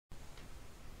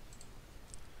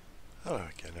Hello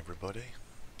again, everybody.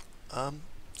 Um,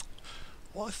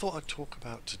 what I thought I'd talk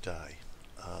about today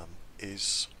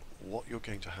is what you're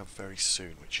going to have very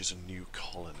soon, which is a new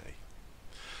colony.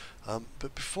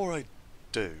 But before I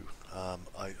do,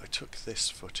 I took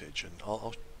this footage, and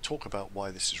I'll talk about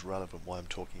why this is relevant, why I'm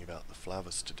talking about the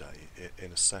Flavus today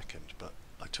in a second. But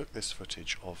I took this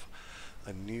footage of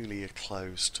a newly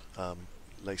closed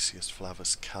Lasius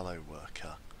Flavus callow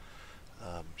worker.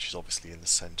 She's obviously in the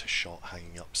centre shot,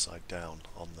 hanging upside down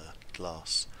on the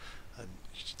glass, and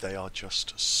they are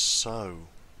just so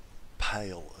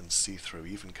pale and see-through,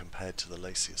 even compared to the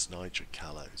Lasius niger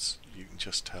callows. You can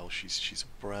just tell she's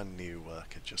a brand new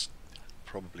worker, just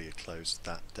probably closed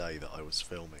that day that I was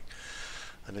filming.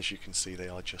 And as you can see, they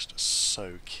are just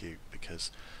so cute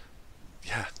because,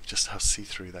 yeah, just how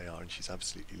see-through they are, and she's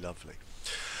absolutely lovely.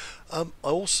 I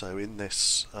also, in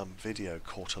this video,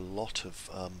 caught a lot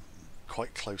of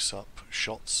quite close-up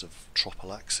shots of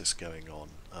tropalaxis going on,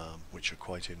 which are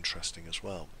quite interesting as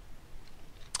well.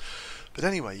 But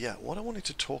anyway, yeah, what I wanted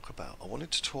to talk about,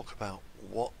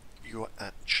 what you're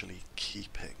actually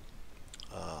keeping.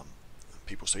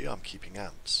 People say, yeah, I'm keeping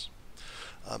ants.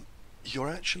 You're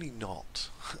actually not.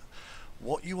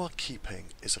 What you are keeping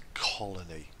is a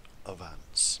colony of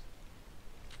ants.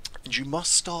 And you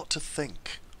must start to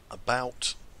think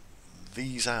about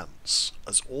these ants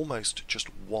as almost just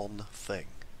one thing.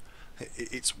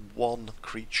 It's one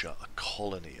creature, a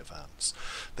colony of ants.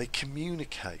 They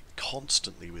communicate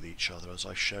constantly with each other, as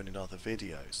I've shown in other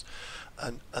videos,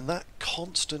 and that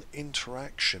constant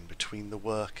interaction between the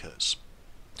workers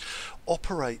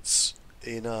operates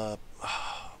in a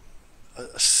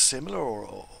similar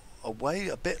or a way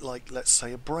a bit like, let's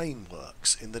say, a brain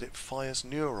works, in that it fires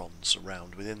neurons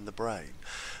around within the brain,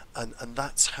 and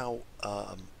that's how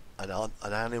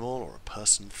an animal or a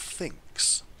person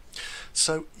thinks.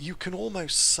 So you can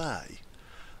almost say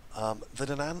that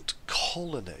an ant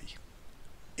colony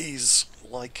is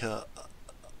like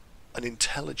an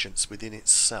intelligence within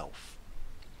itself.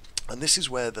 And this is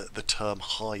where the term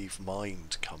hive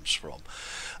mind comes from.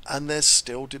 And there's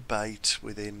still debate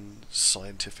within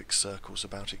scientific circles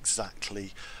about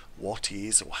exactly what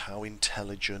is or how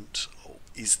intelligent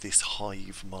is this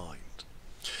hive mind.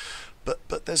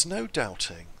 But there's no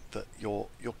doubting that your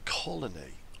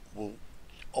colony will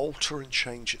alter and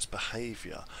change its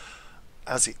behaviour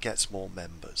as it gets more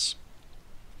members,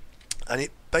 and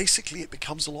it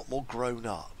becomes a lot more grown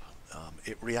up.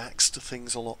 It reacts to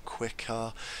things a lot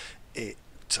quicker. It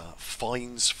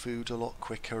finds food a lot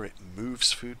quicker. It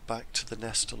moves food back to the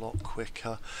nest a lot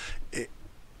quicker.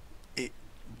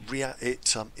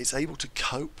 It's able to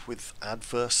cope with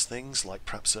adverse things like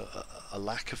perhaps a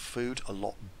lack of food a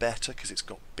lot better, because it's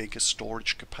got bigger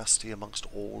storage capacity amongst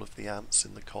all of the ants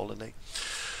in the colony.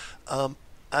 And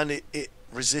it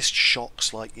resists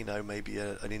shocks like, maybe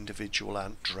an individual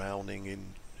ant drowning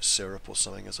in syrup or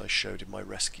something, as I showed in my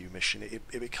rescue mission.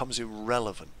 It becomes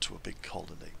irrelevant to a big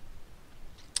colony.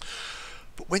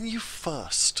 But when you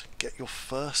first get your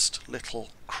first little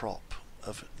crop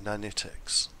of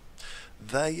nanitics,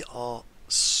 they are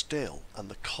still, and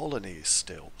the colony is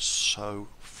still, so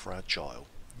fragile.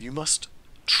 You must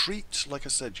treat, like I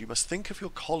said, you must think of your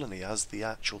colony as the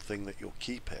actual thing that you're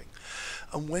keeping.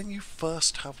 And when you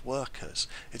first have workers,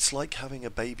 it's like having a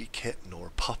baby kitten or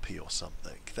a puppy or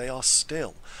something. They are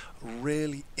still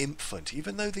really infant.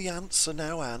 Even though the ants are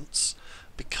now ants,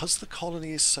 because the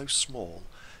colony is so small,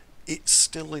 it's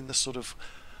still in the sort of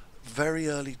very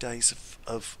early days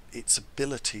of its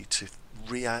ability to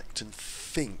react and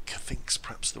think's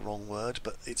perhaps the wrong word,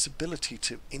 but its ability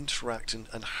to interact and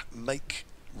make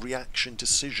reaction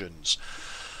decisions.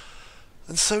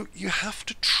 And so you have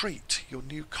to treat your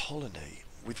new colony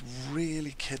with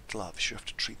really kid gloves. You have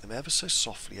to treat them ever so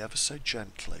softly, ever so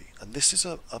gently. And this is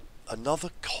another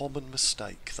common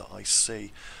mistake that I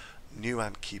see new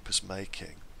ant keepers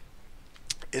making,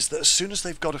 is that as soon as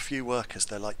they've got a few workers,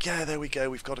 they're like, yeah, there we go,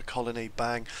 we've got a colony,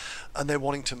 bang, and they're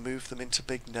wanting to move them into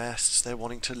big nests, they're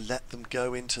wanting to let them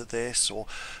go into this or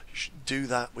do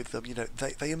that with them.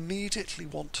 They immediately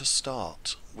want to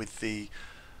start with the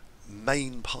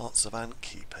main parts of ant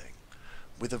keeping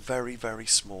with a very, very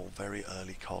small, very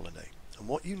early colony. And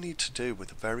what you need to do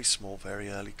with a very small, very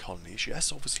early colony is,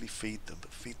 yes, obviously feed them,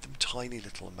 but feed them tiny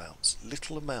little amounts,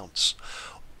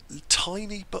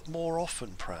 tiny but more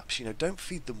often perhaps. Don't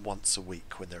feed them once a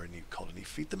week when they're a new colony.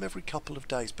 Feed them every couple of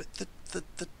days, but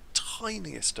the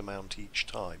tiniest amount each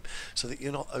time, so that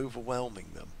you're not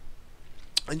overwhelming them.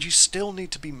 And you still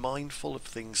need to be mindful of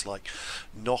things like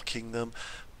knocking them,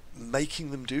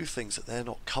 making them do things that they're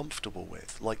not comfortable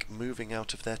with, like moving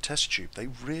out of their test tube. They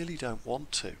really don't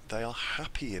want to. They are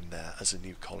happy in there as a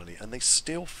new colony, and they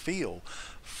still feel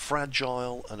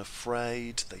fragile and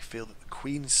afraid. They feel that the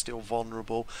queen is still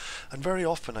vulnerable, and very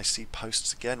often I see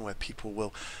posts again where people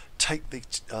will take the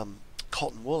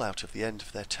cotton wool out of the end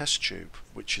of their test tube,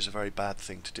 which is a very bad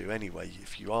thing to do anyway.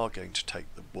 If you are going to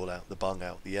take the wool out, the bung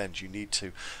out the end, you need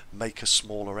to make a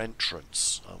smaller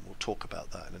entrance. We'll talk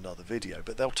about that in another video,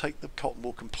 but they'll take the cotton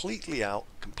wool completely out,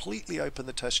 completely open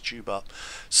the test tube up,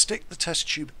 stick the test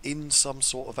tube in some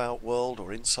sort of outworld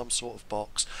or in some sort of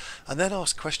box, and then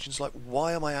ask questions like,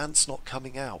 why are my ants not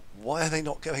coming out? Why are they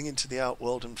not going into the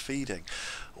outworld and feeding?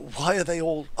 Why are they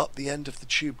all up the end of the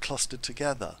tube clustered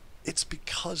together? It's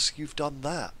because you've done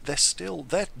that.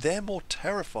 They're more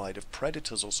terrified of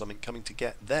predators or something coming to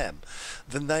get them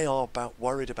than they are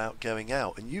worried about going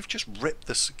out. And you've just ripped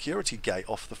the security gate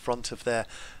off the front of their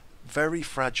very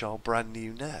fragile brand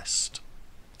new nest.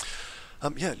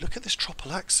 Yeah, look at this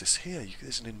tropalaxis here.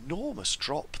 There's an enormous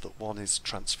drop that one is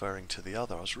transferring to the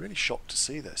other. I was really shocked to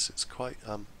see this. It's quite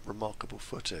remarkable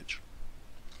footage.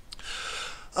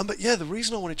 But yeah, the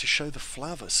reason I wanted to show the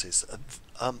Flavus is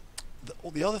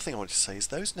the other thing I wanted to say is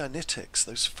those nanitics,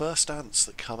 those first ants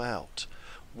that come out,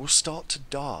 will start to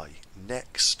die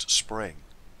next spring.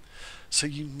 So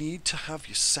you need to have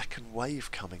your second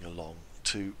wave coming along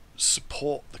to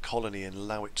support the colony and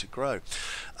allow it to grow.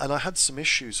 And I had some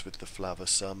issues with the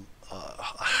Flavus.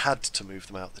 I had to move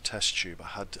them out the test tube.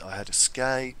 I had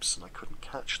escapes, and I couldn't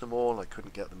catch them all, and I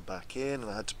couldn't get them back in, and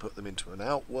I had to put them into an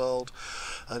outworld,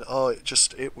 and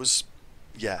it was,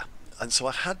 yeah. And so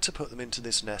I had to put them into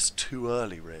this nest too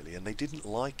early, really, and they didn't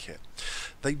like it.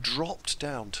 They dropped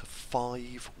down to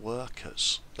 5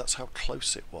 workers. That's how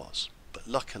close it was. But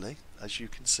luckily, as you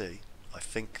can see, I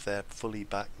think they're fully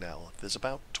back now. There's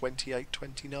about 28,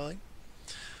 29.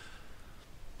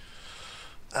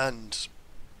 And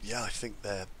yeah, I think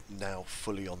they're now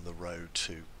fully on the road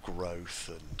to growth,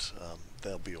 and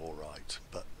they'll be all right.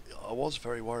 But I was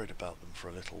very worried about them for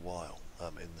a little while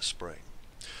in the spring.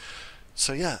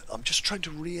 So yeah, I'm just trying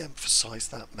to re-emphasize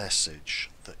that message,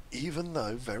 that even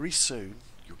though very soon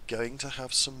you're going to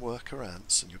have some worker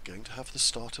ants and you're going to have the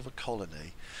start of a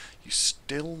colony, you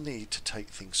still need to take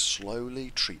things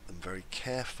slowly, treat them very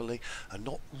carefully, and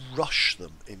not rush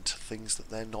them into things that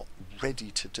they're not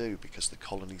ready to do because the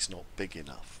colony's not big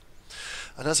enough.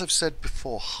 And as I've said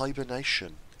before,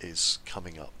 hibernation is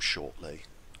coming up shortly,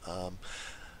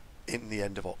 in the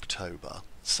end of October.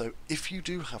 So if you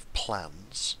do have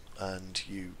plans and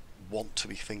you want to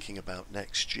be thinking about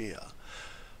next year,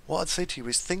 what I'd say to you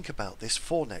is think about this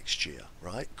for next year,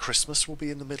 right? Christmas will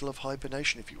be in the middle of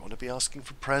hibernation. If you want to be asking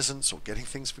for presents or getting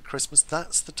things for Christmas,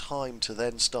 that's the time to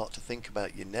then start to think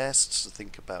about your nests, to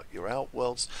think about your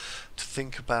outworlds, to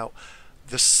think about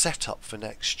the setup for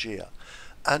next year.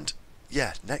 And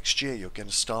yeah, next year you're going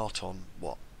to start on,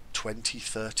 what, 20,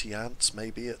 30 ants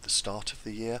maybe at the start of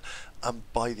the year, and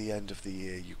by the end of the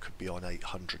year you could be on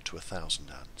 800 to 1,000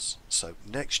 ants. So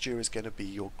next year is going to be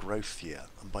your growth year,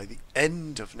 and by the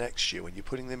end of next year, when you're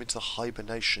putting them into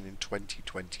hibernation in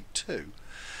 2022,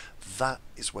 that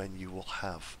is when you will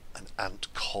have an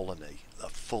ant colony, a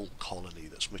full colony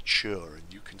that's mature, and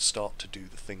you can start to do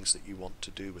the things that you want to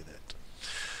do with it.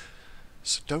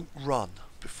 So don't run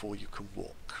before you can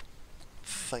walk.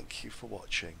 Thank you for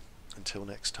watching. Until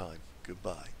next time,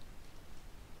 goodbye.